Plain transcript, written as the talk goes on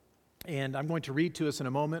and I'm going to read to us in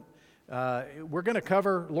a moment. We're going to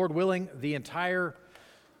cover, Lord willing, the entire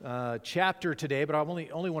chapter today, but I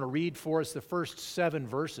only want to read for us the first 7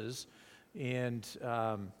 verses. And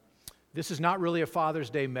this is not really a Father's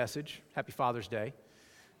Day message. Happy Father's Day.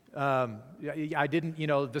 I didn't,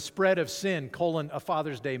 the spread of sin, a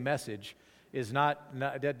Father's Day message is not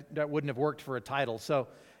that wouldn't have worked for a title. So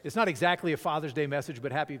it's not exactly a Father's Day message,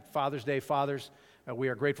 but happy Father's Day, fathers. We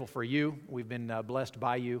are grateful for you. We've been blessed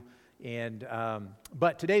by you. And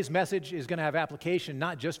but today's message is going to have application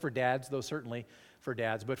not just for dads, though certainly for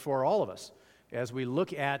dads, but for all of us as we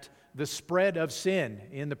look at the spread of sin.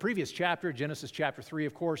 In the previous chapter, Genesis chapter 3,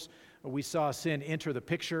 of course, we saw sin enter the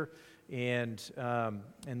picture, and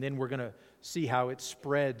then we're going to see how it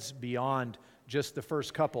spreads beyond just the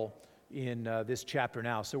first couple in this chapter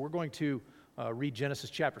now. So we're going to read Genesis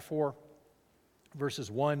chapter 4, verses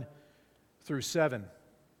 1 through 7.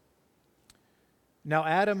 Now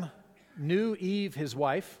Adam knew Eve his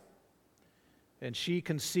wife, and she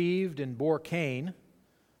conceived and bore Cain,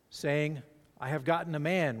 saying, I have gotten a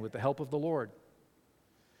man with the help of the Lord.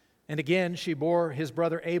 And again she bore his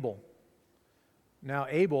brother Abel. Now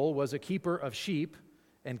Abel was a keeper of sheep,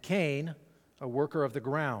 and Cain a worker of the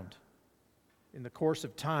ground. In the course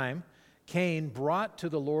of time, Cain brought to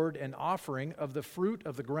the Lord an offering of the fruit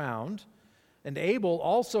of the ground, and Abel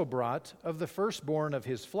also brought of the firstborn of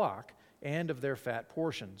his flock and of their fat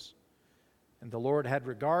portions. And the Lord had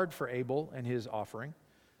regard for Abel and his offering,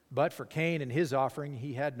 but for Cain and his offering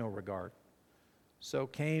he had no regard. So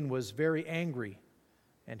Cain was very angry,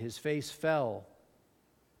 and his face fell.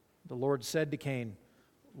 The Lord said to Cain,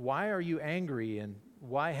 Why are you angry, and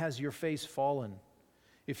why has your face fallen?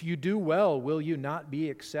 If you do well, will you not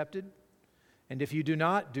be accepted? And if you do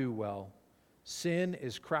not do well, sin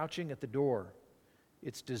is crouching at the door.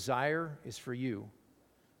 Its desire is for you,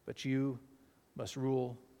 but you must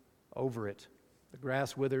rule over it. The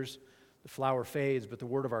grass withers, the flower fades, but the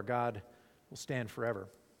word of our God will stand forever.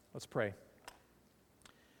 Let's pray.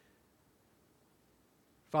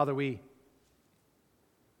 Father, we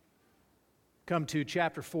come to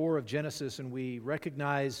chapter 4 of Genesis, and we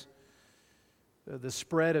recognize the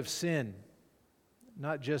spread of sin,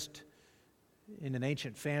 not just in an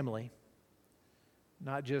ancient family,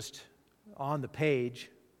 not just on the page,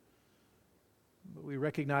 but we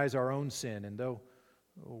recognize our own sin. And though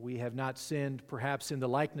we have not sinned perhaps in the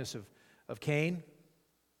likeness of Cain,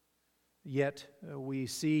 yet we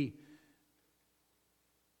see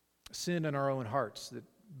sin in our own hearts that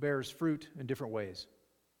bears fruit in different ways.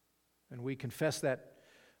 And we confess that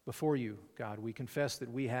before you, God. We confess that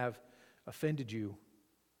we have offended you.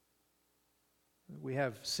 We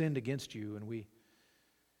have sinned against you, and we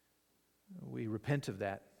repent of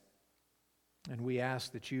that. And we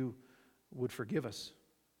ask that you would forgive us.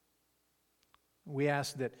 We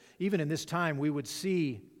ask that even in this time we would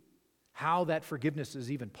see how that forgiveness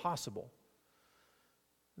is even possible.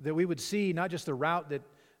 That we would see not just the route that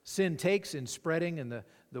sin takes in spreading and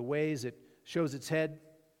the ways it shows its head.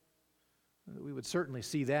 We would certainly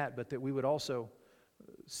see that, but that we would also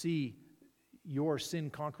see your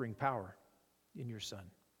sin-conquering power in your Son.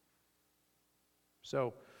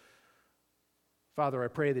 So, Father, I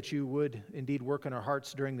pray that you would indeed work in our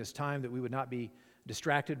hearts during this time, that we would not be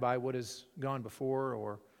distracted by what has gone before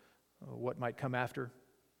or what might come after,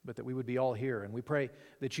 but that we would be all here. And we pray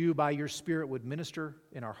that you, by your Spirit, would minister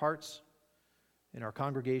in our hearts, in our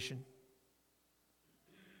congregation,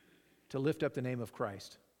 to lift up the name of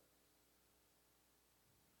Christ.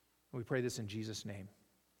 We pray this in Jesus' name.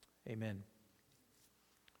 Amen.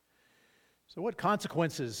 So what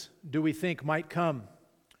consequences do we think might come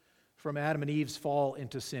from Adam and Eve's fall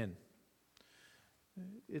into sin?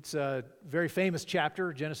 It's a very famous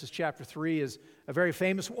chapter. Genesis chapter 3 is a very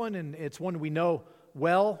famous one, and it's one we know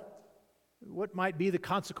well. What might be the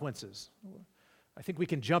consequences? I think we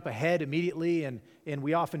can jump ahead immediately, and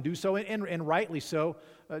we often do so, and rightly so,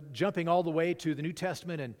 jumping all the way to the New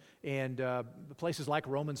Testament and places like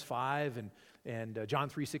Romans 5 and John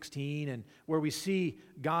 3:16, and where we see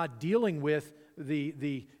God dealing with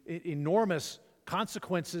the enormous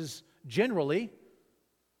consequences generally.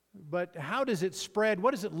 But how does it spread?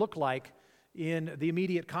 What does it look like in the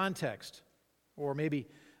immediate context? Or maybe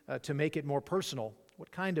to make it more personal,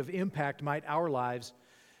 what kind of impact might our lives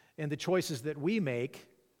and the choices that we make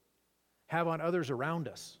have on others around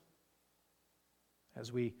us?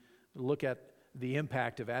 As we look at the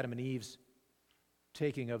impact of Adam and Eve's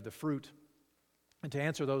taking of the fruit. And to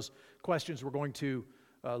answer those questions, we're going to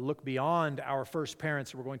look beyond our first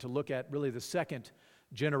parents. We're going to look at really the second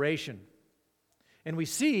generation. And we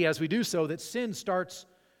see, as we do so, that sin starts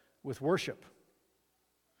with worship.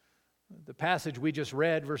 The passage we just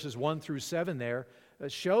read, verses 1 through 7 there,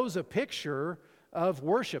 shows a picture of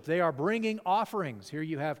worship. They are bringing offerings. Here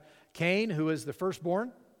you have Cain, who is the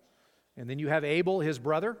firstborn, and then you have Abel, his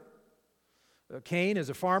brother. Cain is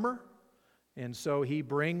a farmer, and so he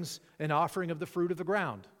brings an offering of the fruit of the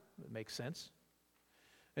ground. That makes sense.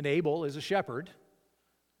 And Abel is a shepherd,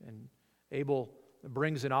 and Abel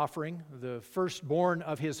brings an offering, the firstborn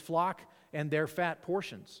of his flock and their fat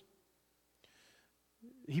portions.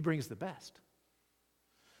 He brings the best.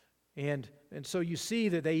 And so you see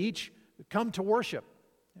that they each come to worship.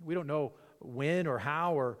 We don't know when or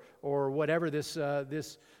how or whatever this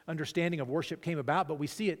understanding of worship came about, but we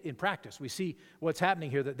see it in practice. We see what's happening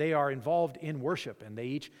here, that they are involved in worship, and they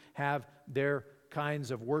each have their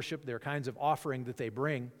kinds of worship, their kinds of offering that they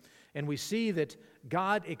bring. And we see that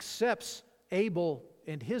God accepts Abel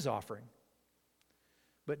and his offering,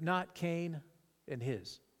 but not Cain and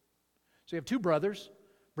his. So you have two brothers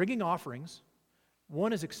bringing offerings.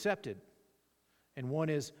 One is accepted, and one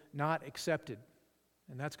is not accepted.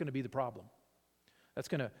 And that's going to be the problem. That's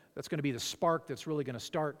going to be the spark that's really going to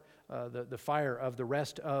start the fire of the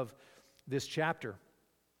rest of this chapter.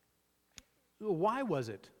 Why was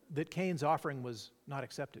it that Cain's offering was not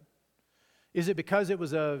accepted? Is it because it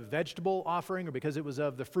was a vegetable offering, or because it was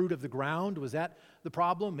of the fruit of the ground? Was that the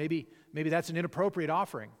problem? Maybe that's an inappropriate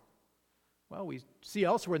offering. Well, we see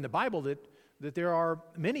elsewhere in the Bible that there are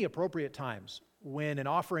many appropriate times when an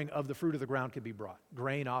offering of the fruit of the ground can be brought.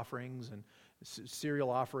 Grain offerings and cereal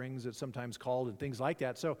offerings, it's sometimes called, and things like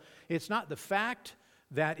that. So it's not the fact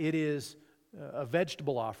that it is a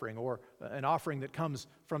vegetable offering or an offering that comes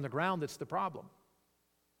from the ground that's the problem.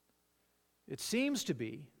 It seems to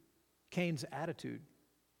be Cain's attitude,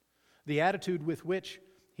 the attitude with which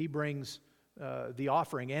he brings the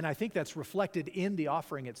offering. And I think that's reflected in the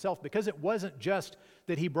offering itself, because it wasn't just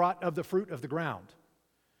that he brought of the fruit of the ground.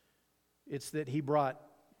 It's that he brought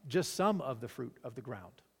just some of the fruit of the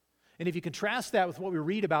ground. And if you contrast that with what we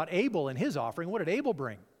read about Abel and his offering, what did Abel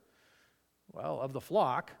bring? Well, of the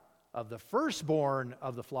flock, of the firstborn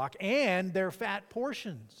of the flock, and their fat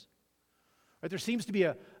portions. Right? There seems to be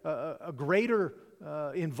a greater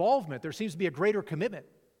involvement. There seems to be a greater commitment.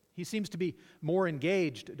 He seems to be more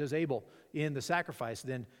engaged, does Abel, in the sacrifice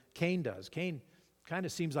than Cain does. Cain kind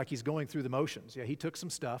of seems like he's going through the motions. Yeah, he took some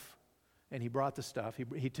stuff, and he brought the stuff.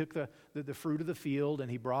 He took the fruit of the field, and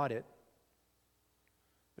he brought it.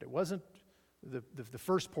 But it wasn't the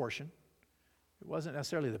first portion. It wasn't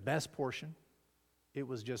necessarily the best portion. It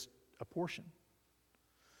was just a portion.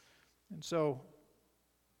 And so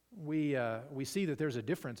we see that there's a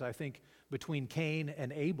difference, I think, between Cain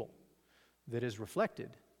and Abel that is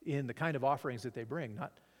reflected in the kind of offerings that they bring.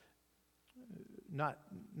 Not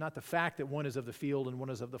the fact that one is of the field and one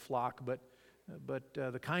is of the flock, but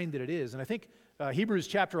the kind that it is. And I think Hebrews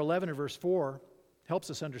chapter 11 and verse 4 helps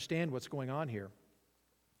us understand what's going on here.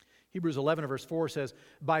 Hebrews 11 and verse 4 says,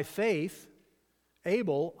 "By faith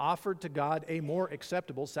Abel offered to God a more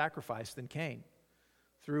acceptable sacrifice than Cain,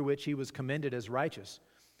 through which he was commended as righteous,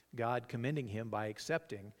 God commending him by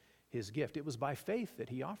accepting his gift." It was by faith that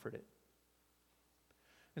he offered it.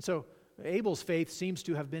 And so Abel's faith seems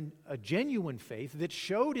to have been a genuine faith that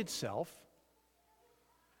showed itself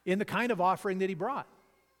in the kind of offering that he brought.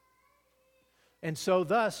 And so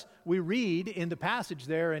thus, we read in the passage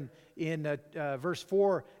there in verse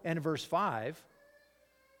 4 and verse 5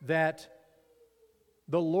 that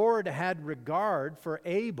the Lord had regard for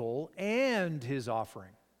Abel and his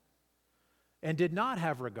offering, and did not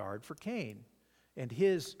have regard for Cain and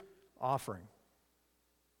his offering.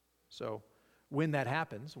 So when that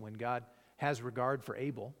happens, when God has regard for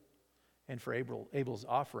Abel and for Abel's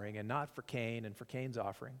offering, and not for Cain and for Cain's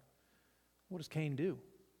offering, what does Cain do?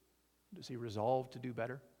 Does he resolve to do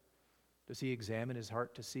better? Does he examine his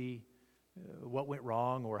heart to see what went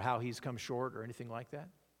wrong or how he's come short or anything like that?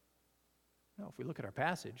 No, if we look at our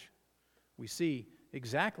passage, we see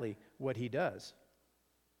exactly what he does.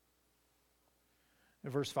 In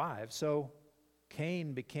verse 5, "So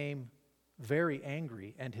Cain became very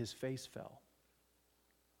angry, and his face fell."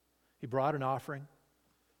 He brought an offering.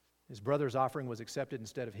 His brother's offering was accepted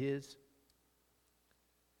instead of his,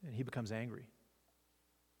 and he becomes angry.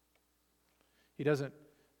 He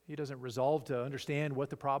doesn't resolve to understand what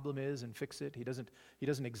the problem is and fix it. He doesn't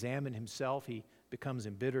examine himself. He becomes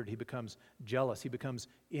embittered. He becomes jealous. He becomes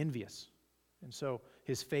envious. And so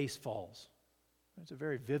his face falls. It's a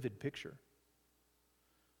very vivid picture.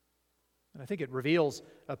 And I think it reveals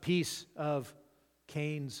a piece of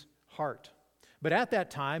Cain's heart. But at that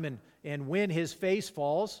time, and when his face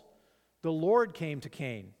falls, the Lord came to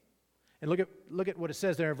Cain. And look at what it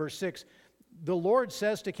says there in verse 6. The Lord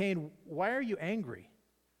says to Cain, "Why are you angry?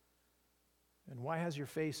 And why has your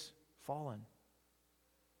face fallen?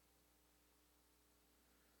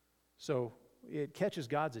 So it catches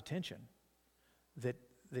God's attention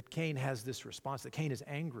that Cain has this response, that Cain is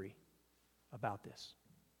angry about this.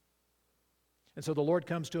 And so the Lord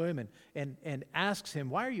comes to him and asks him,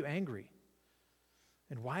 why are you angry?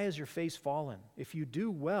 And why has your face fallen? If you do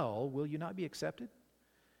well, will you not be accepted?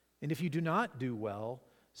 And if you do not do well,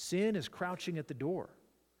 sin is crouching at the door.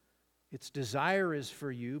 Its desire is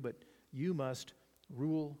for you, but you must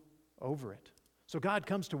rule over it. So God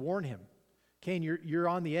comes to warn him. Cain, you're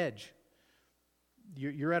on the edge.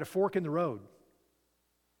 You're at a fork in the road.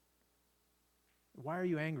 Why are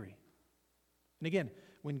you angry? And again,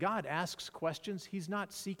 when God asks questions, he's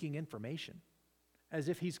not seeking information, as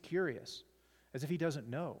if he's curious, as if he doesn't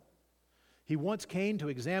know. He wants Cain to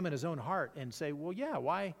examine his own heart and say, well, yeah,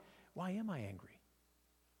 why am I angry?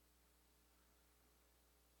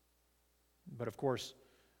 But of course,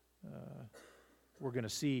 we're going to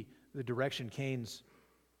see the direction Cain's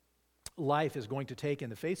life is going to take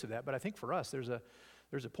in the face of that. But I think for us, there's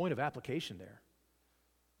a point of application there.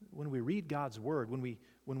 When we read God's word, when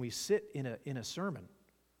we sit in a sermon,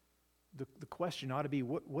 the question ought to be,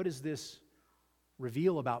 what does this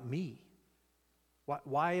reveal about me?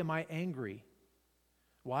 Why am I angry?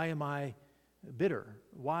 Why am I bitter?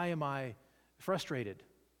 Why am I frustrated?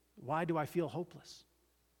 Why do I feel hopeless?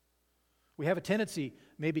 We have a tendency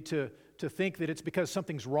maybe to think that it's because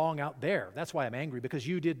something's wrong out there. That's why I'm angry, because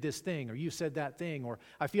you did this thing, or you said that thing, or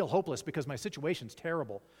I feel hopeless because my situation's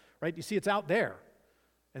terrible, right? You see, it's out there.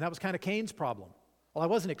 And that was kind of Cain's problem. Well, I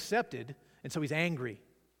wasn't accepted, and so he's angry.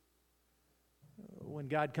 When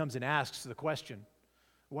God comes and asks the question,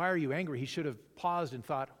 why are you angry? He should have paused and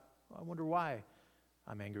thought, I wonder why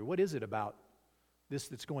I'm angry. What is it about this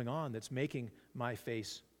that's going on that's making my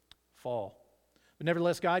face fall? But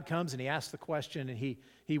nevertheless, God comes and he asks the question, and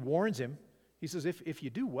he warns him. He says, if you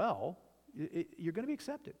do well, you're going to be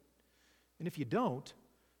accepted. And if you don't,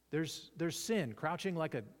 there's sin crouching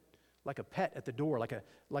like a pet at the door,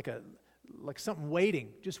 like something waiting,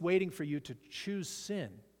 just waiting for you to choose sin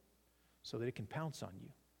so that it can pounce on you.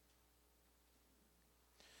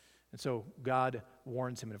 And so God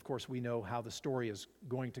warns him, and of course we know how the story is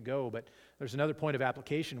going to go, but there's another point of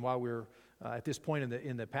application while we're at this point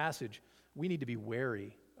in the passage. We need to be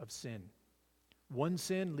wary of sin. One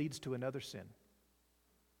sin leads to another sin.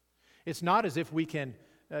 It's not as if we can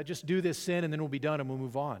just do this sin and then we'll be done and we'll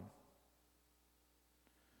move on.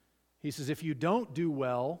 He says, if you don't do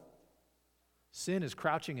well, sin is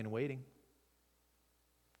crouching and waiting,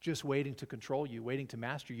 just waiting to control you, waiting to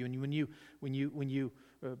master you. And when you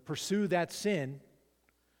pursue that sin,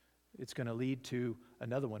 it's going to lead to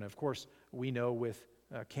another one. Of course, we know with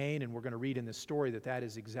Cain, and we're going to read in this story that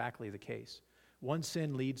is exactly the case. One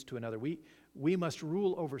sin leads to another. We must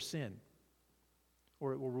rule over sin,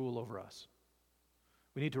 or it will rule over us.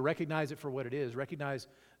 We need to recognize it for what it is, recognize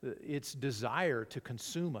its desire to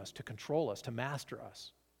consume us, to control us, to master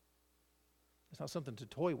us. It's not something to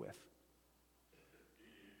toy with.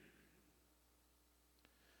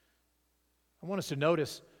 I want us to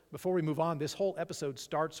notice, before we move on, this whole episode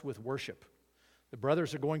starts with worship. The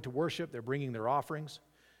brothers are going to worship, they're bringing their offerings,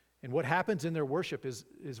 and what happens in their worship is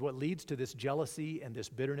what leads to this jealousy and this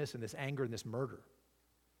bitterness and this anger and this murder.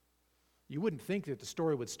 You wouldn't think that the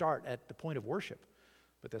story would start at the point of worship,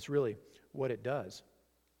 but that's really what it does.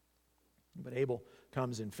 But Abel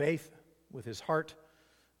comes in faith with his heart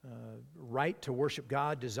right to worship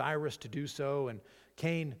God, desirous to do so, and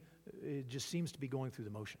Cain just seems to be going through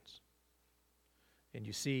the motions. And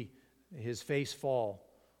you see his face fall,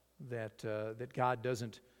 that God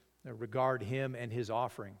doesn't regard him and his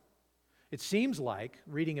offering. It seems like,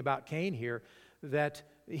 reading about Cain here, that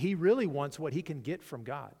he really wants what he can get from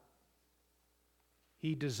God.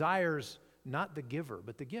 He desires not the giver,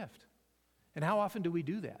 but the gift. And how often do we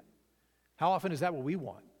do that? How often is that what we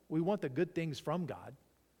want? We want the good things from God,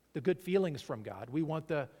 the good feelings from God. We want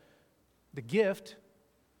the gift,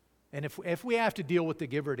 and if we have to deal with the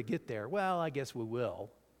giver to get there, well, I guess we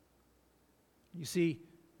will. You see,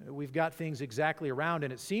 we've got things exactly around,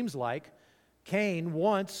 and it seems like Cain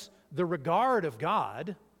wants the regard of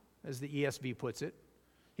God, as the ESV puts it.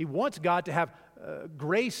 He wants God to have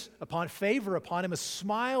grace upon, favor upon him, a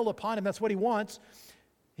smile upon him. That's what he wants.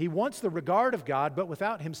 He wants the regard of God, but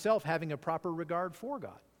without himself having a proper regard for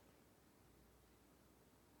God.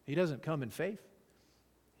 He doesn't come in faith.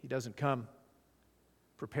 He doesn't come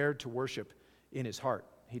prepared to worship in his heart.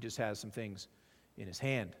 He just has some things in his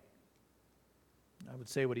hand. I would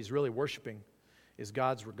say what he's really worshiping is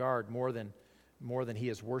God's regard more than he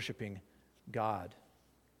is worshiping God.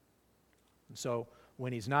 And so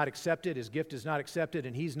when he's not accepted, his gift is not accepted,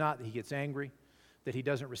 and he gets angry. that he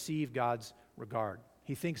doesn't receive God's regard.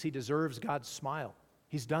 He thinks he deserves God's smile.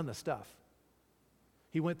 He's done the stuff.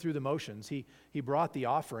 He went through the motions. He brought the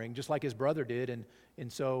offering just like his brother did,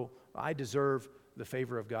 and so I deserve the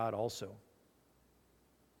favor of God also.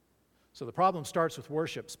 So the problem starts with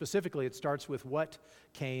worship. Specifically, it starts with what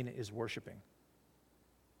Cain is worshiping.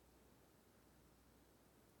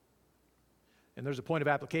 And there's a point of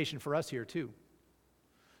application for us here too,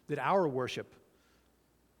 that our worship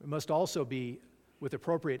must also be with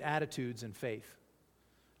appropriate attitudes and faith,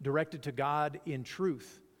 directed to God in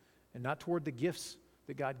truth and not toward the gifts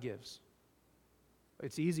that God gives.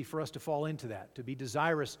 It's easy for us to fall into that, to be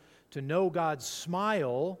desirous to know God's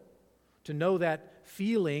smile, to know that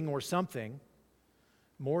feeling or something,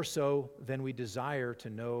 more so than we desire to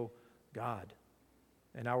know God.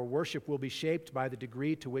 And our worship will be shaped by the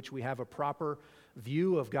degree to which we have a proper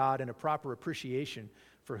view of God and a proper appreciation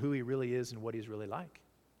for who He really is and what He's really like.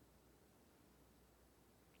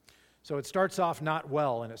 So it starts off not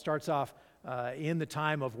well, and it starts off in the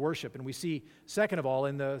time of worship. And we see, second of all,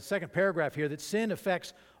 in the second paragraph here, that sin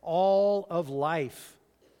affects all of life.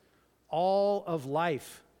 All of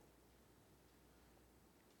life.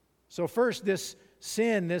 So first, this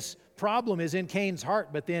sin, this problem is in Cain's heart,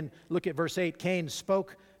 but then look at verse 8. Cain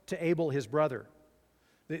spoke to Abel, his brother.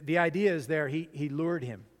 The idea is there, he lured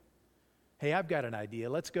him. Hey, I've got an idea.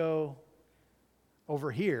 Let's go over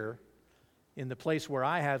here in the place where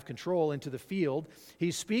I have control into the field.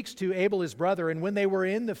 He speaks to Abel, his brother, and when they were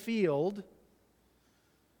in the field,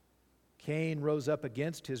 Cain rose up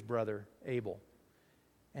against his brother Abel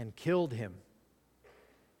and killed him.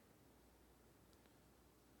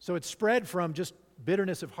 So it spread from just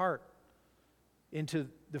bitterness of heart into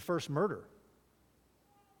the first murder.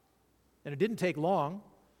 And it didn't take long,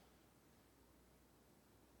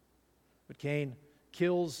 but Cain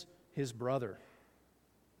kills his brother.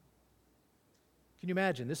 Can you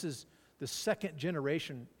imagine? This is the second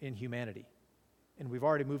generation in humanity, and we've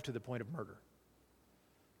already moved to the point of murder.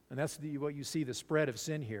 And that's what you see, the spread of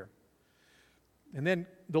sin here. And then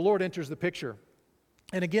the Lord enters the picture.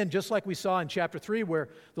 And again, just like we saw in chapter 3, where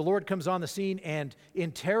the Lord comes on the scene and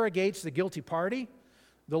interrogates the guilty party,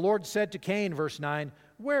 the Lord said to Cain, verse 9,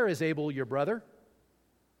 "Where is Abel, your brother?"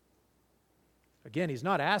 Again, he's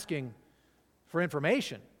not asking for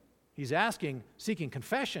information. He's seeking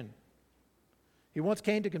confession. He wants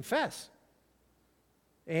Cain to confess.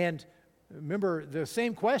 And remember, the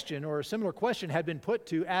same question or a similar question had been put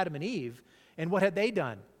to Adam and Eve. And what had they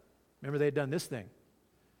done? Remember, they had done this thing.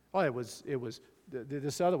 Oh, it was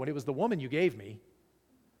this other one. It was the woman you gave me.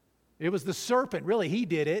 It was the serpent. Really, he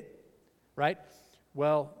did it, right?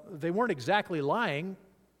 Well, they weren't exactly lying.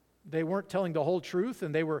 They weren't telling the whole truth,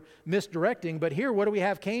 and they were misdirecting. But here, what do we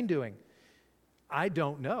have Cain doing? I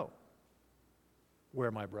don't know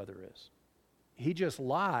where my brother is. He just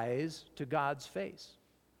lies to God's face.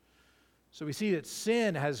 So we see that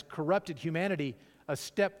sin has corrupted humanity a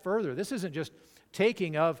step further. This isn't just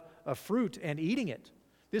taking of a fruit and eating it.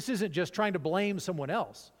 This isn't just trying to blame someone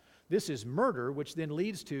else. This is murder, which then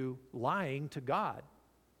leads to lying to God.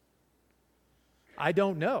 I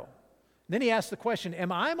don't know. And then he asks the question,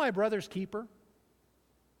 am I my brother's keeper?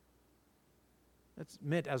 That's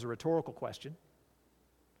meant as a rhetorical question.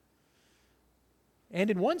 And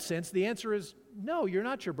in one sense, the answer is, no, you're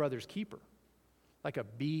not your brother's keeper. Like a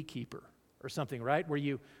beekeeper or something, right? Where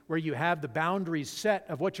you have the boundaries set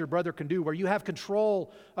of what your brother can do, where you have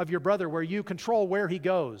control of your brother, where you control where he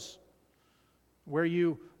goes, where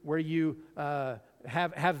you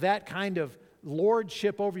have that kind of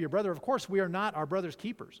lordship over your brother. Of course, we are not our brother's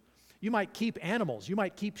keepers. You might keep animals, you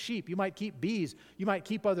might keep sheep, you might keep bees, you might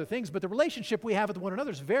keep other things, but the relationship we have with one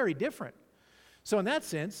another is very different. So in that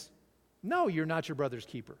sense, no, you're not your brother's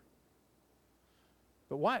keeper.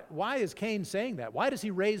 But why is Cain saying that? Why does he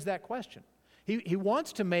raise that question? He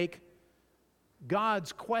wants to make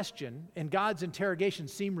God's question and God's interrogation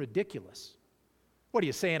seem ridiculous. What are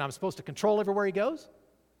you saying? I'm supposed to control everywhere he goes?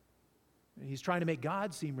 He's trying to make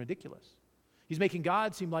God seem ridiculous. He's making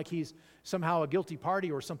God seem like he's somehow a guilty party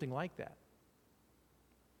or something like that.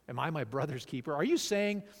 Am I my brother's keeper? Are you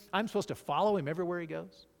saying I'm supposed to follow him everywhere he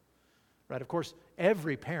goes? Right? Of course,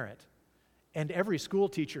 every parent and every school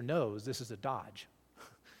teacher knows this is a dodge.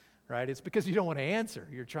 Right? It's because you don't want to answer.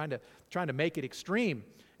 You're trying to make it extreme.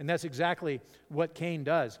 And that's exactly what Cain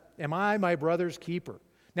does. Am I my brother's keeper?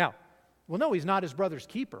 Now, well, no, he's not his brother's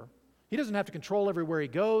keeper. He doesn't have to control everywhere he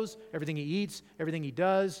goes, everything he eats, everything he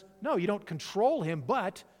does. No, you don't control him,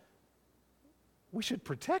 but we should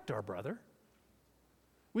protect our brother.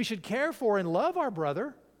 We should care for and love our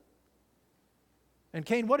brother. And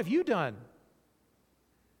Cain, what have you done?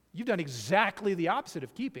 You've done exactly the opposite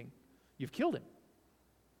of keeping. You've killed him.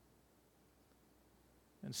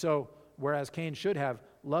 And so, whereas Cain should have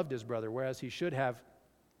loved his brother, whereas he should have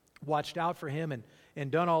watched out for him and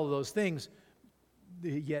done all of those things,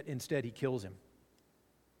 yet instead he kills him.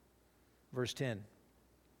 Verse 10.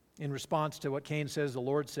 In response to what Cain says, the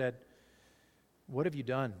Lord said, "What have you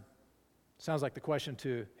done?" Sounds like the question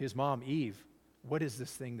to his mom, Eve. What is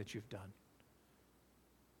this thing that you've done?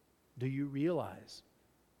 Do you realize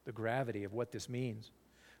the gravity of what this means?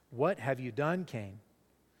 What have you done, Cain?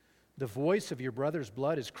 The voice of your brother's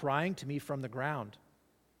blood is crying to me from the ground.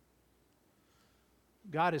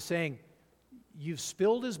 God is saying, you've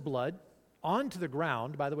spilled his blood onto the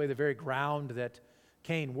ground, by the way, the very ground that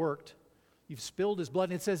Cain worked. You've spilled his blood,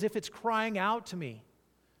 and it's as if it's crying out to me,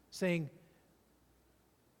 saying,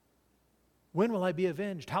 when will I be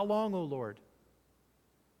avenged? How long, O Lord?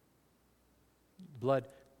 Blood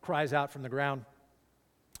cries out from the ground.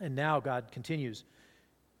 And now God continues,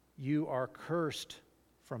 you are cursed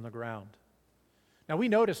from the ground. Now we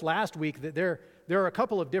noticed last week that there are a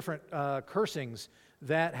couple of different cursings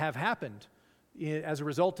that have happened as a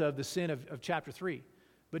result of the sin of chapter 3.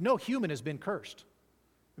 But no human has been cursed.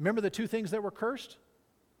 Remember the two things that were cursed?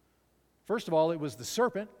 First of all, it was the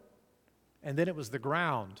serpent, and then it was the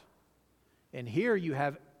ground. And here you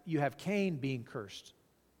have Cain being cursed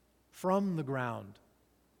from the ground.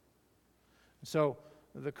 So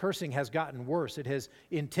the cursing has gotten worse. It has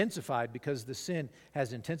intensified because the sin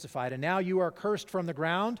has intensified. And now you are cursed from the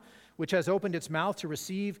ground, which has opened its mouth to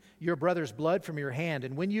receive your brother's blood from your hand.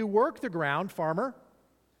 And when you work the ground, farmer,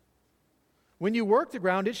 when you work the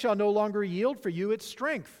ground, it shall no longer yield for you its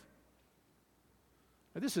strength.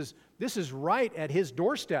 Now, this is right at his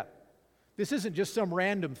doorstep. This isn't just some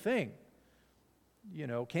random thing. You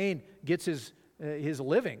know, Cain gets his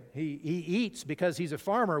living. He eats because he's a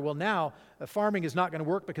farmer. Well, now farming is not going to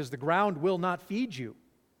work because the ground will not feed you.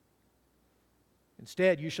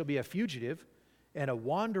 Instead, you shall be a fugitive and a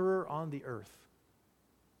wanderer on the earth.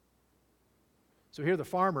 So here the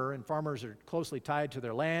farmer, and farmers are closely tied to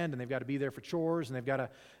their land, and they've got to be there for chores, and they've got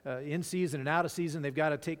to, in season and out of season, they've got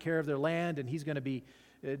to take care of their land, and he's going to be,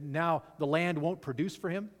 now the land won't produce for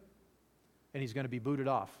him, and he's going to be booted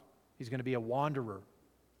off. He's going to be a wanderer.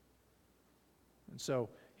 And so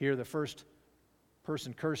here the first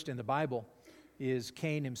person cursed in the Bible is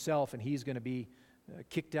Cain himself, and he's going to be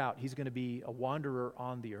kicked out. He's going to be a wanderer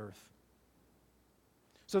on the earth.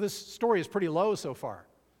 So this story is pretty low so far,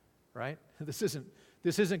 right? This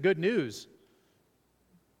isn't good news.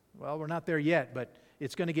 Well, we're not there yet, but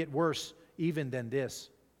it's going to get worse even than this.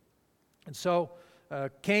 And so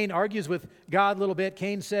Cain argues with God a little bit.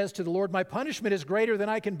 Cain says to the Lord, my punishment is greater than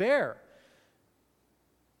I can bear.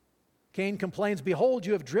 Cain complains, behold,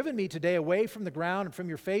 you have driven me today away from the ground, and from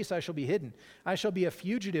your face I shall be hidden. I shall be a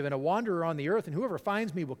fugitive and a wanderer on the earth, and whoever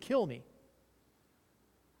finds me will kill me.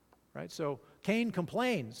 Right? So Cain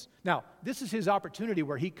complains. Now, this is his opportunity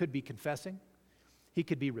where he could be confessing. He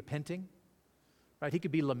could be repenting. Right? He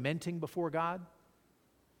could be lamenting before God.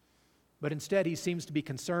 But instead, he seems to be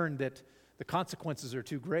concerned that the consequences are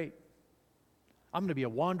too great. I'm going to be a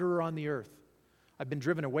wanderer on the earth. I've been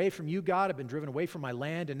driven away from you, God. I've been driven away from my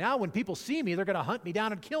land. And now when people see me, they're going to hunt me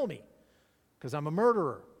down and kill me because I'm a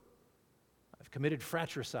murderer. I've committed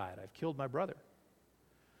fratricide. I've killed my brother.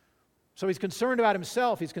 So he's concerned about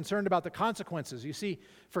himself. He's concerned about the consequences. You see,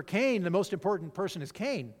 for Cain, the most important person is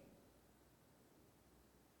Cain.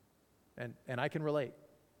 And I can relate.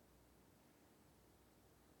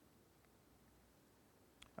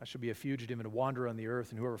 I shall be a fugitive and a wanderer on the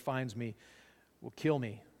earth, and whoever finds me will kill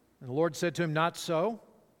me. And the Lord said to him, not so.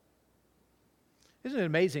 Isn't it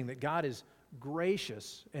amazing that God is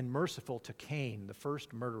gracious and merciful to Cain, the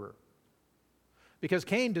first murderer? Because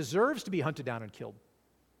Cain deserves to be hunted down and killed.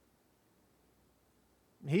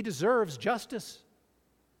 He deserves justice.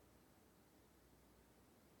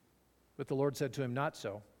 But the Lord said to him, not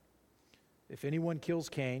so. If anyone kills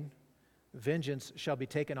Cain, vengeance shall be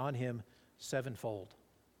taken on him sevenfold.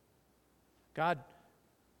 God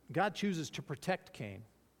chooses to protect Cain.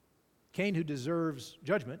 Cain, who deserves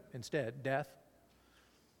judgment, instead, death,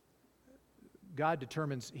 God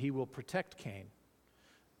determines he will protect Cain.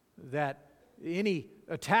 That any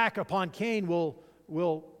attack upon Cain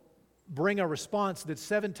will bring a response that's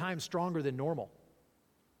 7 times stronger than normal.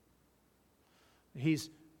 He's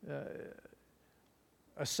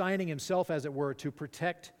assigning himself, as it were, to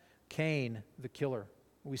protect Cain, the killer.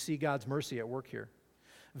 We see God's mercy at work here.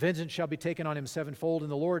 Vengeance shall be taken on him sevenfold,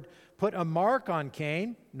 and the Lord put a mark on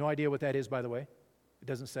Cain. No idea what that is, by the way. It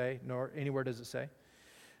doesn't say, nor anywhere does it say.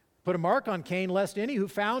 Put a mark on Cain, lest any who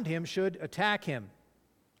found him should attack him.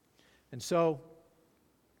 And so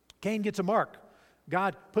Cain gets a mark.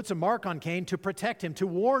 God puts a mark on Cain to protect him, to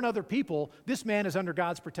warn other people, this man is under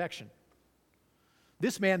God's protection.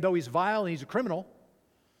 This man, though he's vile and he's a criminal,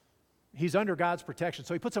 he's under God's protection.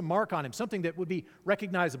 So he puts a mark on him, something that would be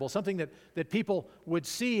recognizable, something that people would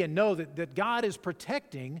see and know that God is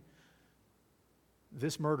protecting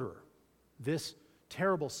this murderer, this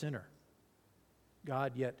terrible sinner.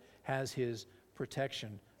 God yet has his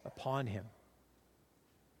protection upon him.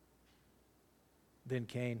 Then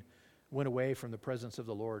Cain went away from the presence of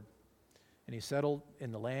the Lord, and he settled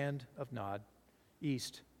in the land of Nod,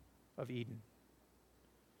 east of Eden.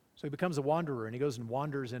 So he becomes a wanderer, and he goes and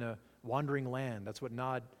wanders in a wandering land. That's what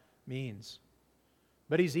Nod means.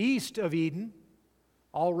 But he's east of Eden.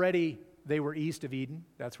 Already they were east of Eden.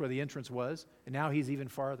 That's where the entrance was. And now he's even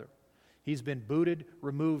farther. He's been booted,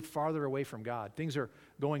 removed farther away from God. Things are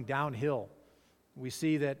going downhill. We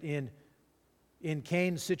see that in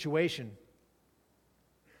Cain's situation,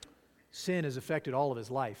 sin has affected all of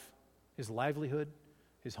his life, his livelihood,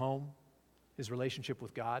 his home, his relationship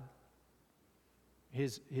with God,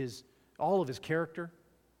 all of his character,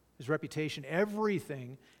 his reputation.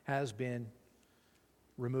 Everything has been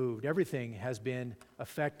removed. Everything has been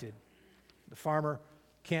affected. The farmer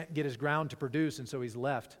can't get his ground to produce, and so he's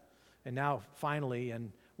left. And now, finally,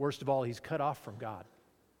 and worst of all, he's cut off from God.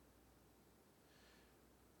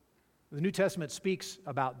 The New Testament speaks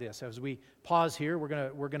about this. As we pause here,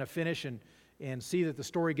 we're gonna finish and see that the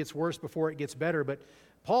story gets worse before it gets better. But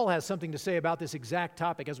Paul has something to say about this exact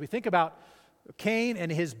topic. As we think about Cain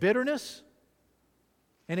and his bitterness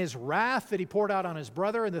and his wrath that he poured out on his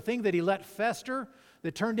brother and the thing that he let fester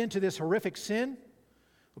that turned into this horrific sin,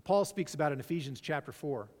 what Paul speaks about in Ephesians chapter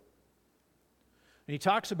 4. And he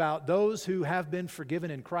talks about those who have been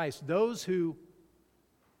forgiven in Christ, those who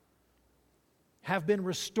have been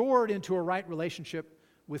restored into a right relationship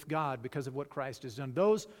with God because of what Christ has done.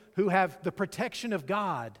 Those who have the protection of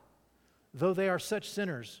God, though they are such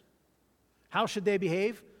sinners. How should they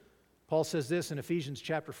behave? Paul says this in Ephesians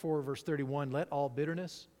chapter 4, verse 31, "Let all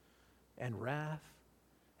bitterness and wrath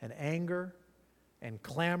and anger and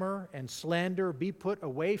clamor and slander be put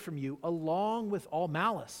away from you, along with all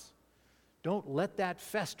malice." Don't let that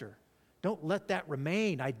fester. Don't let that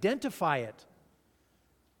remain. Identify it.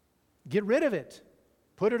 Get rid of it.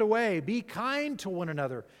 Put it away. Be kind to one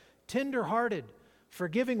another, tender-hearted,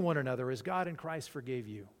 forgiving one another as God in Christ forgave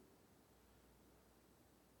you.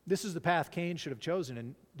 This is the path Cain should have chosen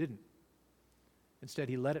and didn't. Instead,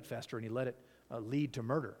 he let it fester and he let it lead to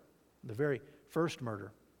murder, the very first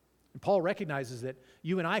murder. And Paul recognizes that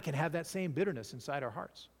you and I can have that same bitterness inside our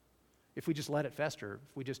hearts. If we just let it fester,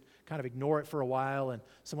 if we just kind of ignore it for a while and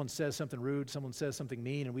someone says something rude, someone says something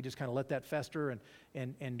mean, and we just kind of let that fester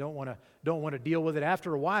and don't want to deal with it,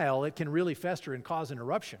 after a while, it can really fester and cause an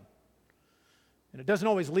eruption. And it doesn't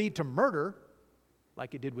always lead to murder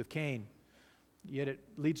like it did with Cain, yet it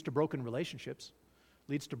leads to broken relationships,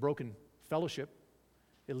 leads to broken fellowship.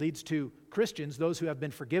 It leads to Christians, those who have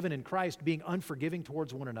been forgiven in Christ, being unforgiving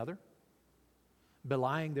towards one another,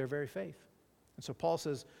 belying their very faith. And so Paul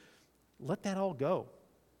says, let that all go.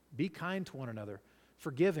 Be kind to one another,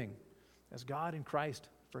 forgiving as God in Christ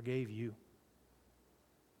forgave you.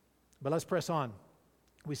 But let's press on.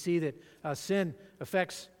 We see that sin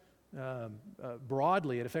affects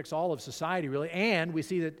broadly, it affects all of society really, and we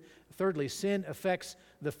see that, thirdly, sin affects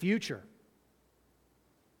the future.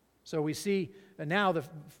 So we see now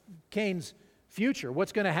Cain's future,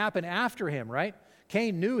 what's going to happen after him, right?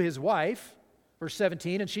 Cain knew his wife, verse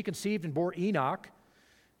 17, and she conceived and bore Enoch.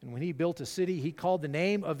 And when he built a city, he called the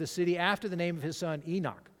name of the city after the name of his son,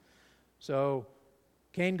 Enoch. So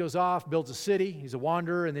Cain goes off, builds a city. He's a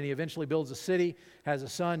wanderer, and then he eventually builds a city, has a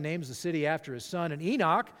son, names the city after his son. And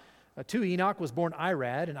Enoch, to Enoch was born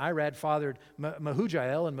Irad, and Irad fathered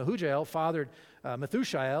Mehujael, and Mehujael fathered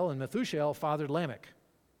Methushael, and Methushael fathered Lamech.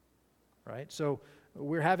 Right? So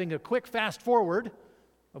we're having a quick fast forward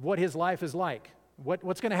of what his life is like.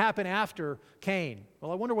 What's going to happen after Cain?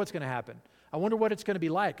 Well, I wonder what's going to happen. I wonder what it's going to be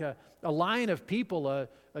like. A line of people, a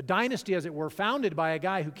dynasty, as it were, founded by a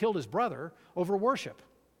guy who killed his brother over worship.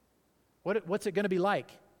 What's it going to be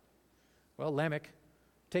like? Well, Lamech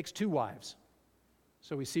takes 2 wives.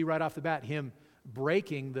 So we see right off the bat him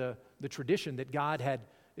breaking the tradition that God had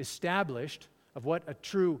established of what a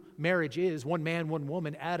true marriage is. 1 man, 1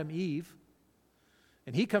 woman, Adam, Eve.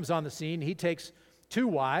 And he comes on the scene. He takes 2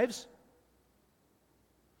 wives.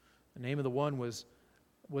 The name of the one was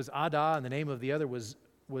Adah, and the name of the other was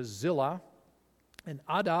Zillah. And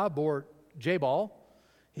Adah bore Jabal.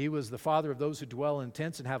 He was the father of those who dwell in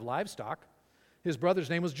tents and have livestock. His brother's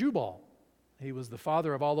name was Jubal. He was the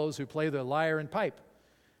father of all those who play the lyre and pipe.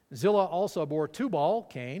 Zillah also bore Tubal,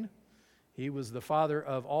 Cain, He was the father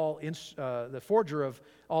of the forger of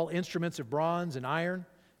all instruments of bronze and iron,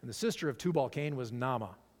 and the sister of Tubal-Cain was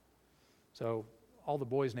Naamah. So all the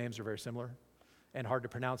boys' names are very similar and hard to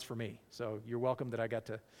pronounce for me. So you're welcome that I got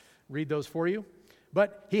to read those for you.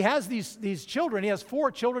 But he has these children. He has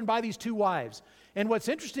 4 children by these 2 wives. And what's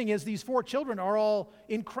interesting is these 4 children are all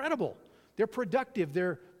incredible. They're productive.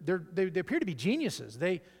 They appear to be geniuses.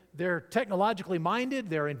 They're technologically minded.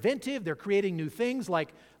 They're inventive. They're creating new things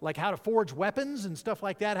like how to forge weapons and stuff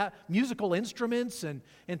like that, musical instruments and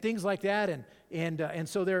things like that. And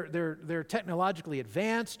so they're technologically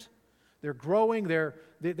advanced. They're growing.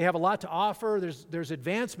 They have a lot to offer. There's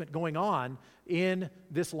advancement going on in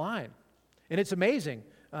this line. And it's amazing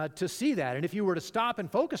to see that. And if you were to stop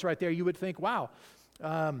and focus right there, you would think, wow,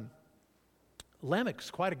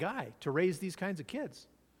 Lamech's quite a guy to raise these kinds of kids.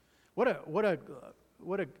 What a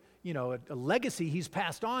legacy he's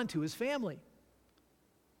passed on to his family.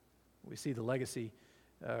 We see the legacy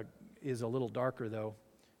is a little darker, though.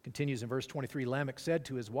 Continues in verse 23, Lamech said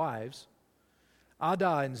to his wives,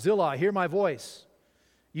 Adah and Zillah, hear my voice.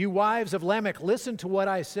 You wives of Lamech, listen to what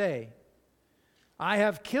I say. I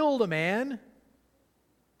have killed a man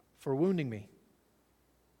for wounding me,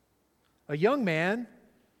 a young man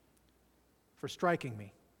for striking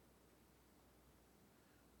me.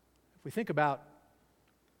 If we think about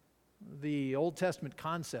the Old Testament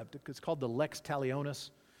concept, it's called the lex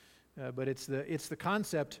talionis, but it's the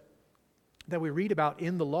concept that we read about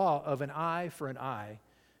in the law of an eye for an eye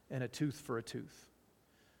and a tooth for a tooth.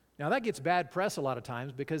 Now that gets bad press a lot of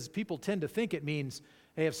times because people tend to think it means,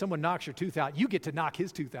 hey, if someone knocks your tooth out, you get to knock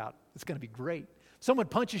his tooth out. It's going to be great. Someone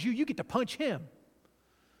punches you, you get to punch him.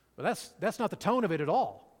 But that's not the tone of it at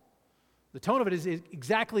all. The tone of it is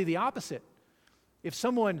exactly the opposite. If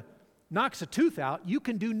someone knocks a tooth out, you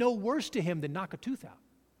can do no worse to him than knock a tooth out.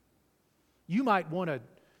 You might want to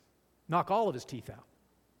knock all of his teeth out.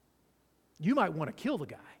 You might want to kill the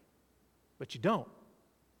guy, but you don't.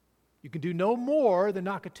 You can do no more than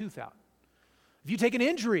knock a tooth out. If you take an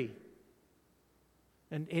injury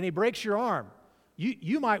and he breaks your arm,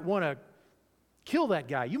 you might want to kill that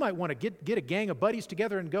guy. You might want to get a gang of buddies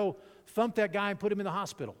together and go thump that guy and put him in the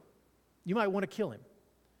hospital. You might want to kill him.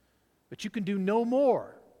 But you can do no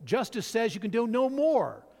more. Justice says you can do no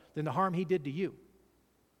more than the harm he did to you.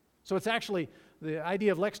 So it's actually, the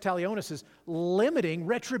idea of lex talionis is limiting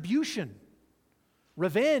retribution,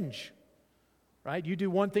 revenge. Right? You do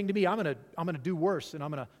one thing to me, I'm going to do worse, and I'm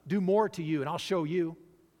going to do more to you, and I'll show you,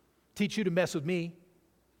 teach you to mess with me.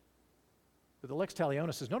 But the lex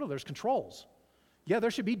talionis says, no, there's controls. Yeah, there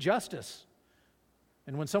should be justice.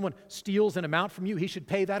 And when someone steals an amount from you, he should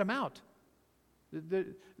pay that amount.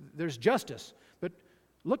 There's justice. But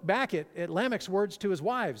look back at Lamech's words to his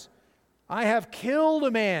wives. I have killed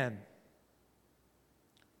a man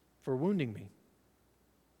for wounding me,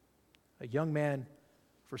 a young man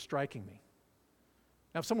for striking me.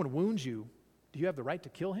 Now, if someone wounds you, do you have the right to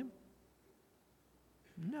kill him?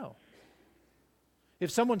 No.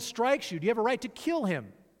 If someone strikes you, do you have a right to kill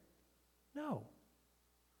him? No,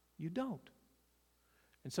 you don't.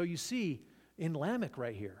 And so you see in Lamech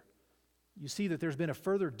right here, you see that there's been a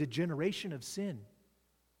further degeneration of sin,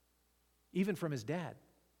 even from his dad.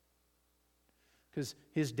 Because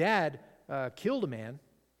his dad killed a man,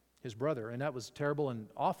 his brother, and that was terrible and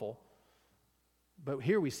awful. But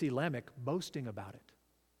here we see Lamech boasting about it.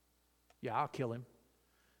 Yeah, I'll kill him.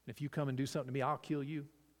 And if you come and do something to me, I'll kill you.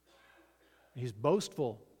 He's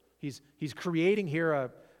boastful. He's creating here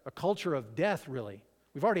a culture of death, really.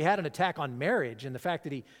 We've already had an attack on marriage and the fact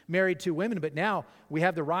that he married 2 women, but now we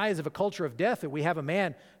have the rise of a culture of death, that we have a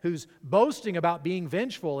man who's boasting about being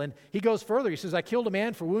vengeful. And he goes further. He says, I killed a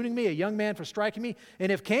man for wounding me, a young man for striking me.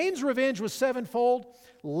 And if Cain's revenge was 7-fold,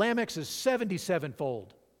 Lamech's is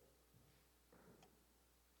 77-fold.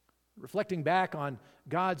 Reflecting back on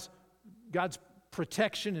God's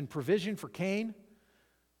protection and provision for Cain,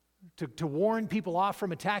 to warn people off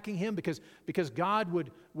from attacking him because God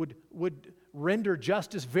would render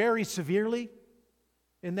justice very severely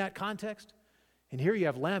in that context. And here you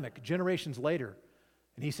have Lamech generations later,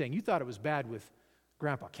 and he's saying, you thought it was bad with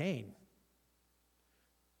Grandpa Cain.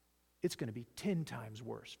 It's going to be 10 times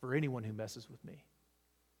worse for anyone who messes with me.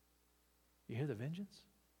 You hear the vengeance?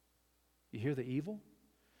 You hear the evil?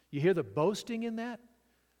 You hear the boasting in that?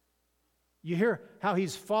 You hear how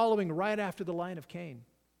he's following right after the line of Cain.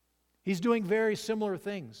 He's doing very similar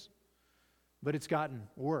things, but it's gotten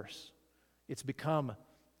worse. It's become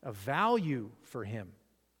a value for him.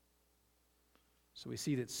 So we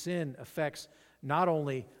see that sin affects not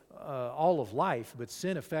only all of life, but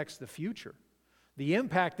sin affects the future. The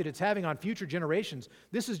impact that it's having on future generations,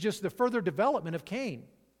 this is just the further development of Cain.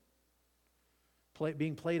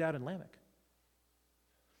 being played out in Lamech.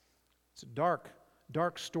 It's a dark,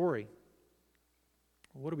 dark story.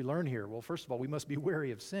 What do we learn here? Well, first of all, we must be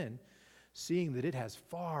wary of sin, seeing that it has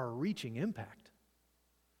far-reaching impact.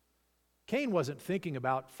 Cain wasn't thinking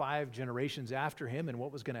about 5 generations after him and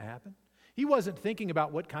what was going to happen. He wasn't thinking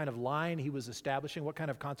about what kind of line he was establishing, what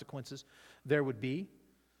kind of consequences there would be.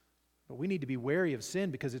 But we need to be wary of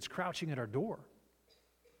sin because it's crouching at our door.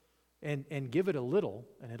 And give it a little,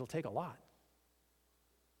 and it'll take a lot.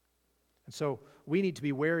 And so we need to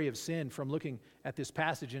be wary of sin from looking at this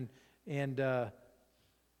passage. And I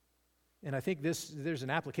think there's an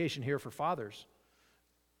application here for fathers.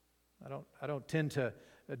 I don't tend to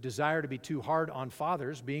desire to be too hard on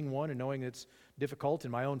fathers, being one and knowing it's difficult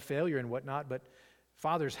and my own failure and whatnot. But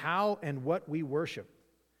fathers, how and what we worship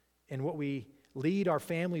and what we lead our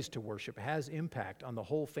families to worship has impact on the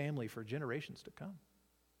whole family for generations to come.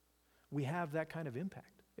 We have that kind of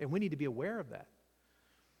impact, and we need to be aware of that.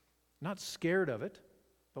 Not scared of it,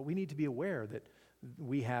 but we need to be aware that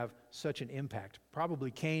we have such an impact.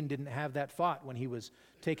 Probably Cain didn't have that thought when he was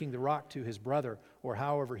taking the rock to his brother or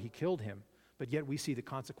however he killed him, but yet we see the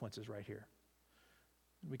consequences right here.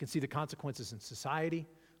 We can see the consequences in society.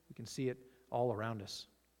 We can see it all around us.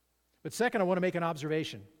 But second, I want to make an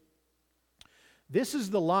observation. This is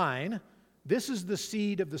the line. This is the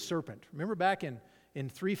seed of the serpent. Remember back in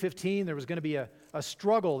 3:15, there was going to be a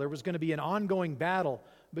struggle. There was going to be an ongoing battle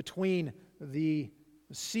between the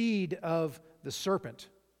seed of the serpent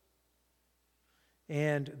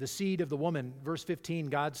and the seed of the woman. Verse 15,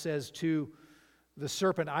 God says to the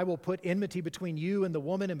serpent, I will put enmity between you and the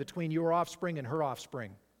woman and between your offspring and her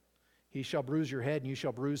offspring. He shall bruise your head and you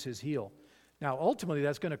shall bruise his heel. Now, ultimately,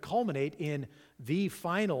 that's going to culminate in the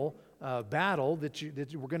final battle that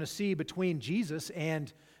we're going to see between Jesus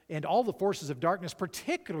and all the forces of darkness,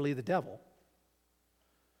 particularly the devil.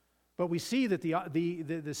 But we see that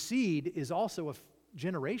the seed is also of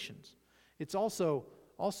generations. It's also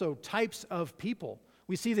types of people.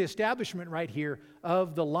 We see the establishment right here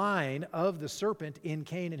of the line of the serpent in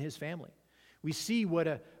Cain and his family. We see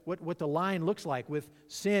what the line looks like with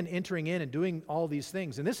sin entering in and doing all these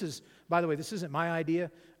things. And this is, by the way, this isn't my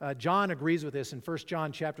idea. John agrees with this in 1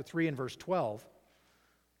 John chapter 3 and verse 12.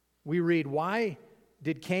 We read, why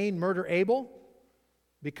did Cain murder Abel?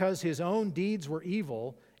 Because his own deeds were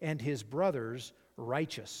evil and his brother's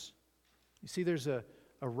righteous. You see, there's a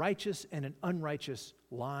righteous and an unrighteous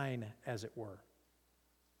line, as it were.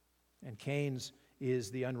 And Cain's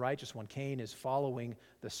is the unrighteous one. Cain is following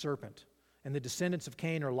the serpent. And the descendants of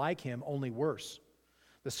Cain are like him, only worse.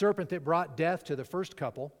 The serpent that brought death to the first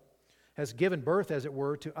couple has given birth, as it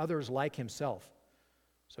were, to others like himself.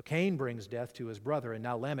 So Cain brings death to his brother, and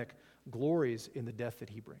now Lamech glories in the death that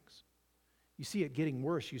he brings. You see it getting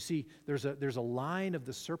worse. You see there's a line of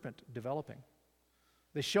the serpent developing.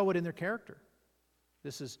 They show it in their character.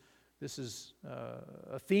 This is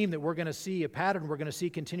a theme that we're going to see, a pattern we're going to see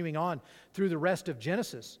continuing on through the rest of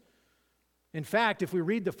Genesis. In fact, if we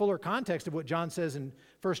read the fuller context of what John says in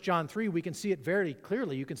 1 John 3, we can see it very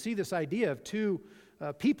clearly. You can see this idea of two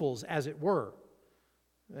peoples, as it were,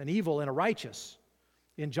 an evil and a righteous.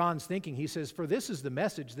 In John's thinking, he says, for this is the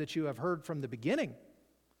message that you have heard from the beginning,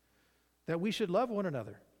 that we should love one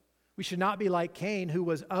another. We should not be like Cain, who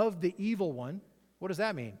was of the evil one. What does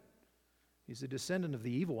that mean? He's a descendant of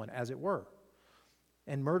the evil one, as it were,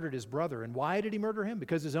 and murdered his brother. And why did he murder him?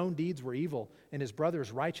 Because his own deeds were evil and his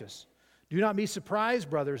brother's righteous. Do not be surprised,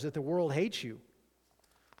 brothers, that the world hates you.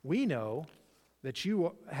 We know that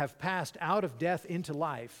you have passed out of death into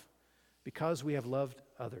life because we have loved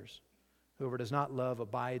others. Whoever does not love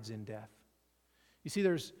abides in death. You see,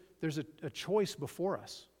 there's a choice before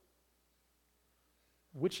us.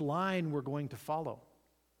 Which line we're going to follow.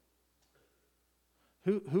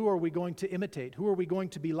 Who are we going to imitate? Who are we going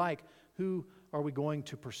to be like? Who are we going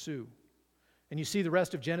to pursue? And you see the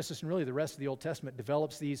rest of Genesis and really the rest of the Old Testament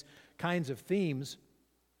develops these kinds of themes.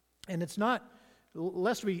 And it's not,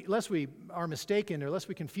 lest we are mistaken or lest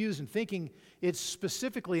we confuse in thinking it's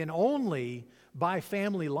specifically and only by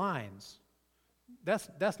family lines.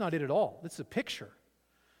 That's not it at all. It's a picture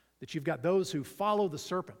that you've got those who follow the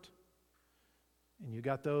serpent and you've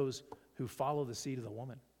got those who follow the seed of the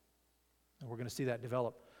woman. And we're going to see that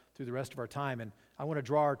develop through the rest of our time. And I want to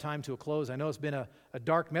draw our time to a close. I know it's been a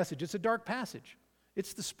dark message. It's a dark passage.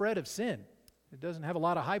 It's the spread of sin. It doesn't have a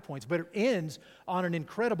lot of high points, but it ends on an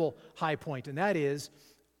incredible high point, and that is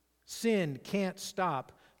sin can't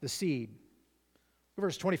stop the seed.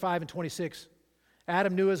 Verse 25 and 26,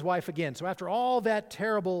 Adam knew his wife again. So after all that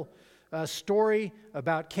terrible story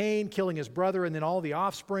about Cain killing his brother and then all the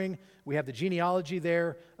offspring, we have the genealogy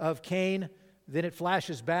there of Cain. Then it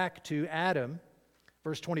flashes back to Adam,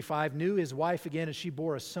 Verse 25, knew his wife again, and she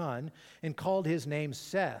bore a son, and called his name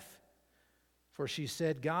Seth. For she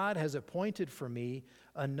said, God has appointed for me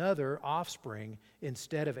another offspring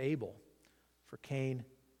instead of Abel, for Cain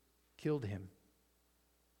killed him.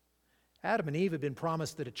 Adam and Eve had been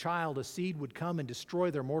promised that a child, a seed, would come and destroy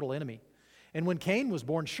their mortal enemy. And when Cain was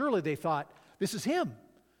born, surely they thought, this is him.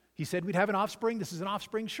 He said we'd have an offspring. This is an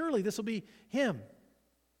offspring. Surely this will be him.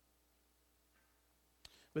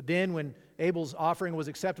 But then when Abel's offering was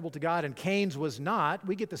acceptable to God and Cain's was not,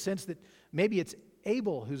 we get the sense that maybe it's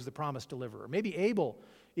Abel who's the promised deliverer. Maybe Abel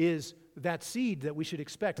is that seed that we should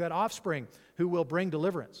expect, that offspring who will bring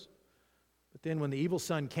deliverance. But then when the evil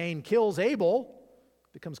son Cain kills Abel,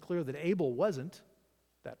 it becomes clear that Abel wasn't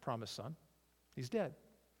that promised son. He's dead.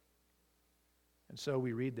 And so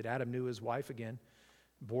we read that Adam knew his wife again,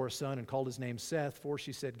 bore a son, and called his name Seth, for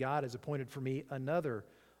she said, God has appointed for me another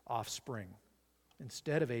offspring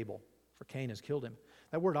instead of Abel, for Cain has killed him.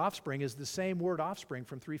 That word offspring is the same word offspring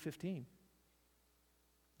from 3:15.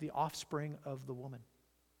 The offspring of the woman.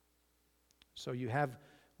 So you have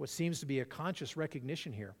what seems to be a conscious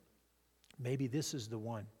recognition here. Maybe this is the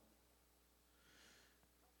one.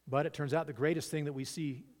 But it turns out the greatest thing that we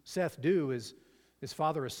see Seth do is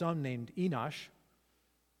father a son named Enosh.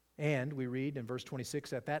 And we read in verse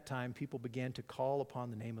 26, at that time people began to call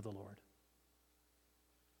upon the name of the Lord.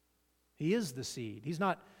 He is the seed. He's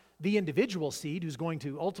not the individual seed who's going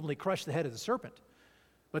to ultimately crush the head of the serpent.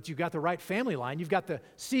 But you've got the right family line. You've got the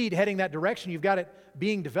seed heading that direction. You've got it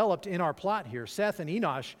being developed in our plot here. Seth and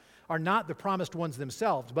Enosh are not the promised ones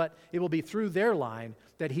themselves, but it will be through their line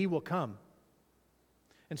that he will come.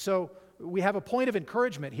 And so we have a point of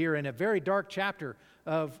encouragement here in a very dark chapter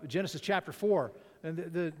of Genesis chapter 4. And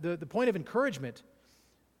the point of encouragement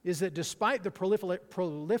is that despite the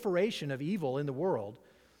proliferation of evil in the world,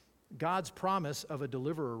 God's promise of a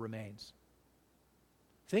deliverer remains.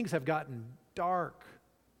 Things have gotten dark,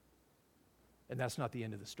 and that's not the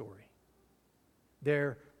end of the story.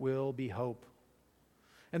 There will be hope.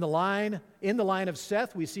 In the line of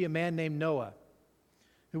Seth, we see a man named Noah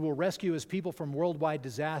who will rescue his people from worldwide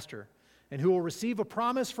disaster and who will receive a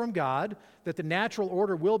promise from God that the natural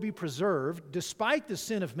order will be preserved despite the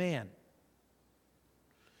sin of man.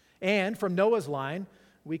 And from Noah's line,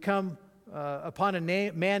 we come upon a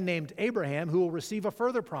man named Abraham who will receive a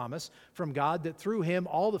further promise from God that through him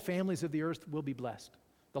all the families of the earth will be blessed.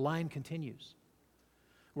 The line continues.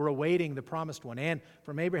 We're awaiting the promised one. And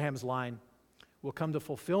from Abraham's line will come the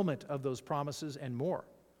fulfillment of those promises and more.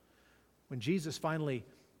 When Jesus finally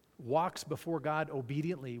walks before God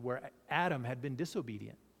obediently where Adam had been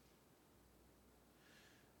disobedient,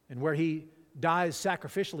 and where he dies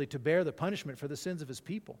sacrificially to bear the punishment for the sins of his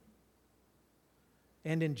people.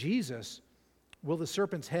 And in Jesus will the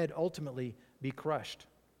serpent's head ultimately be crushed.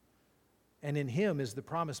 And in him is the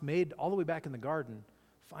promise made all the way back in the garden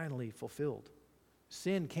finally fulfilled.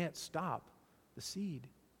 Sin can't stop the seed.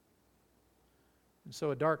 And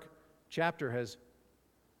so a dark chapter has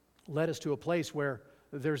led us to a place where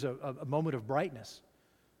there's a moment of brightness.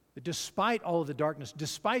 That despite all of the darkness,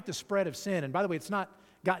 despite the spread of sin, and by the way, it's not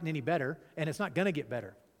gotten any better, and it's not going to get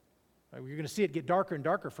better. Right? You're going to see it get darker and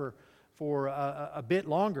darker for a bit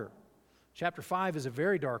longer. Chapter 5 is a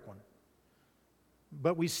very dark one.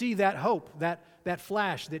 But we see that hope, that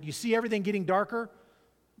flash, that you see everything getting darker,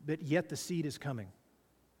 but yet the seed is coming.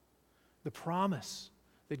 The promise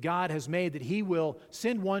that God has made that He will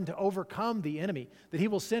send one to overcome the enemy, that He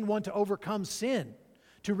will send one to overcome sin,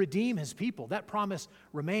 to redeem His people. That promise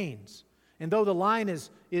remains. And though the line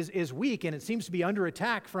is weak and it seems to be under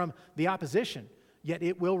attack from the opposition, yet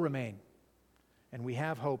it will remain. And we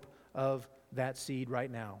have hope of that seed right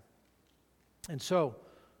now. And so,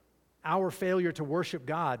 our failure to worship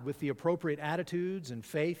God with the appropriate attitudes and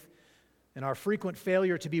faith, and our frequent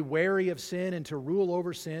failure to be wary of sin and to rule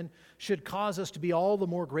over sin, should cause us to be all the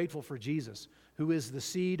more grateful for Jesus, who is the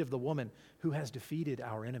seed of the woman who has defeated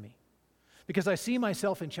our enemy. Because I see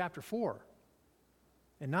myself in chapter 4,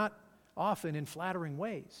 and not often in flattering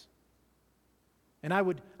ways. And I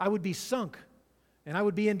would be sunk, and I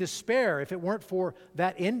would be in despair if it weren't for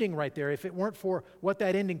that ending right there, if it weren't for what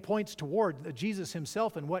that ending points toward, Jesus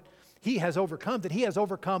Himself and what He has overcome, that He has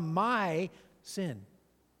overcome my sin.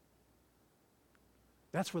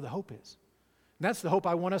 That's where the hope is. And that's the hope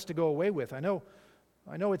I want us to go away with. I know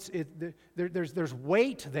there's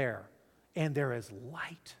weight there, and there is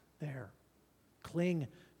light there. Cling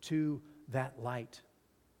to that light.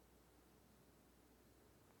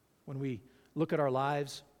 When we look at our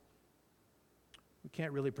lives, we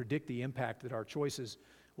can't really predict the impact that our choices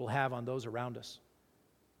will have on those around us.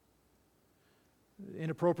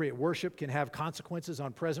 Inappropriate worship can have consequences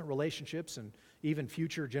on present relationships and even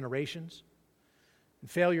future generations. And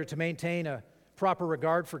failure to maintain a proper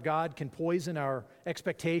regard for God can poison our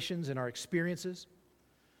expectations and our experiences.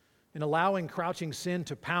 And allowing crouching sin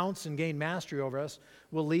to pounce and gain mastery over us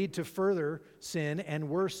will lead to further sin and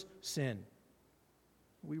worse sin.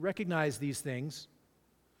 We recognize these things.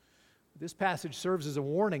 This passage serves as a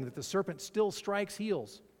warning that the serpent still strikes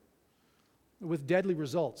heels with deadly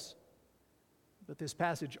results. But this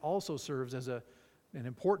passage also serves as an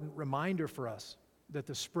important reminder for us that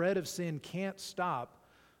the spread of sin can't stop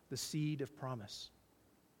the seed of promise.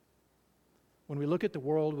 When we look at the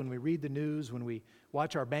world, when we read the news, when we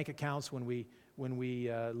watch our bank accounts, when we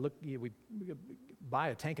buy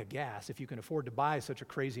a tank of gas, if you can afford to buy such a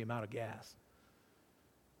crazy amount of gas,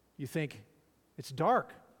 you think, it's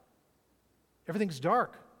dark. Everything's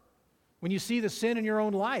dark. When you see the sin in your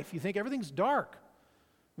own life, you think everything's dark.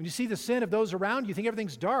 When you see the sin of those around you, you think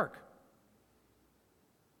everything's dark.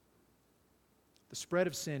 The spread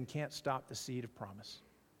of sin can't stop the seed of promise.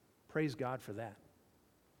 Praise God for that.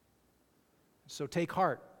 So take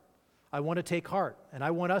heart. I want to take heart, and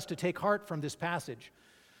I want us to take heart from this passage.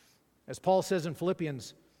 As Paul says in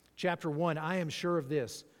Philippians chapter 1, I am sure of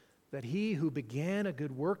this, that he who began a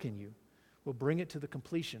good work in you will bring it to the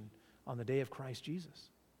completion on the day of Christ Jesus.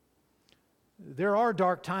 There are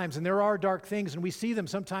dark times and there are dark things, and we see them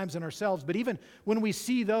sometimes in ourselves, but even when we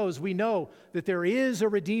see those, we know that there is a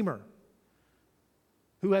Redeemer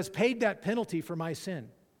who has paid that penalty for my sin.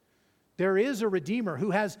 There is a Redeemer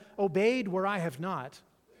who has obeyed where I have not,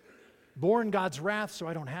 borne God's wrath so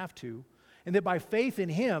I don't have to, and that by faith in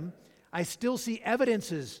Him, I still see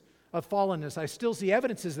evidences of fallenness. I still see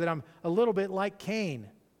evidences that I'm a little bit like Cain.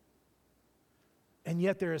 And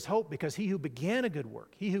yet there is hope, because He who began a good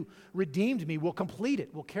work, He who redeemed me, will complete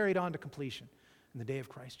it, will carry it on to completion in the day of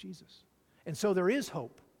Christ Jesus. And so there is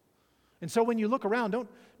hope. And so when you look around,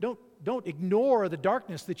 don't ignore the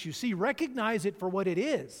darkness that you see. Recognize it for what it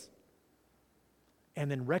is.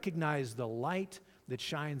 And then recognize the light that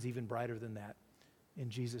shines even brighter than that in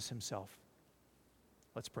Jesus Himself.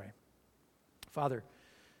 Let's pray. Father,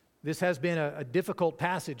 this has been a difficult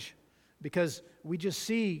passage because we just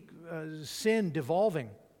see sin devolving.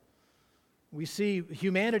 We see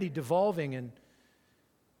humanity devolving, and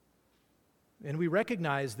we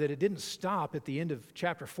recognize that it didn't stop at the end of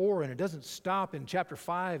chapter 4, and it doesn't stop in chapter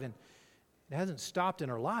 5, and it hasn't stopped in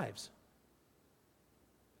our lives.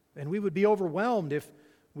 And we would be overwhelmed if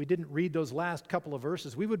we didn't read those last couple of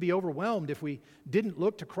verses. We would be overwhelmed if we didn't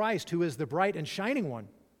look to Christ, who is the bright and shining one,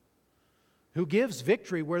 who gives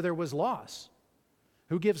victory where there was loss,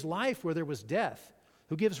 who gives life where there was death,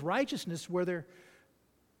 who gives righteousness where there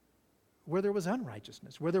was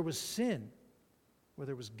unrighteousness, where there was sin, where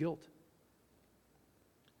there was guilt.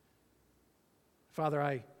 Father,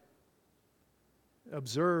 I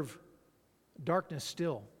observe darkness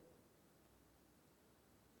still.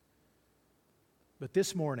 But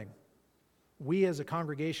this morning, we as a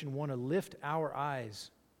congregation want to lift our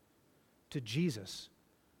eyes to Jesus,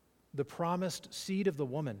 the promised seed of the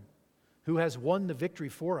woman who has won the victory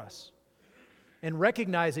for us, and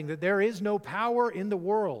recognizing that there is no power in the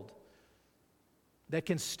world that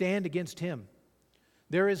can stand against Him.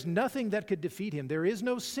 There is nothing that could defeat Him. There is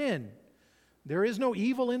no sin. There is no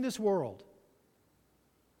evil in this world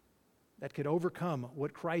that could overcome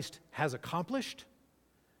what Christ has accomplished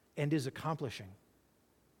and is accomplishing.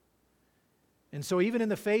 And so even in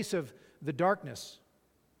the face of the darkness,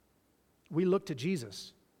 we look to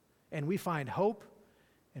Jesus, and we find hope,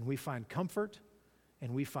 and we find comfort,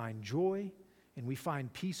 and we find joy, and we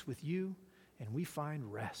find peace with you, and we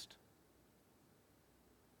find rest.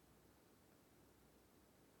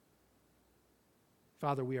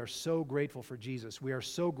 Father, we are so grateful for Jesus. We are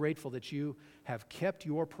so grateful that you have kept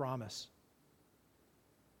your promise,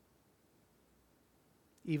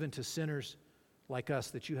 even to sinners like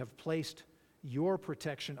us, that you have placed your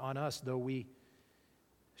protection on us, though we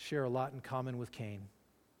share a lot in common with Cain.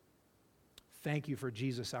 Thank you for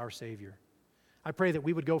Jesus, our Savior. I pray that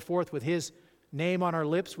we would go forth with His name on our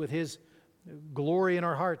lips, with His glory in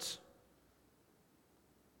our hearts,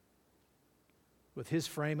 with His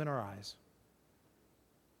frame in our eyes.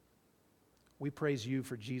 We praise you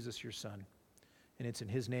for Jesus, your Son, and it's in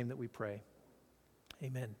His name that we pray.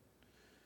 Amen.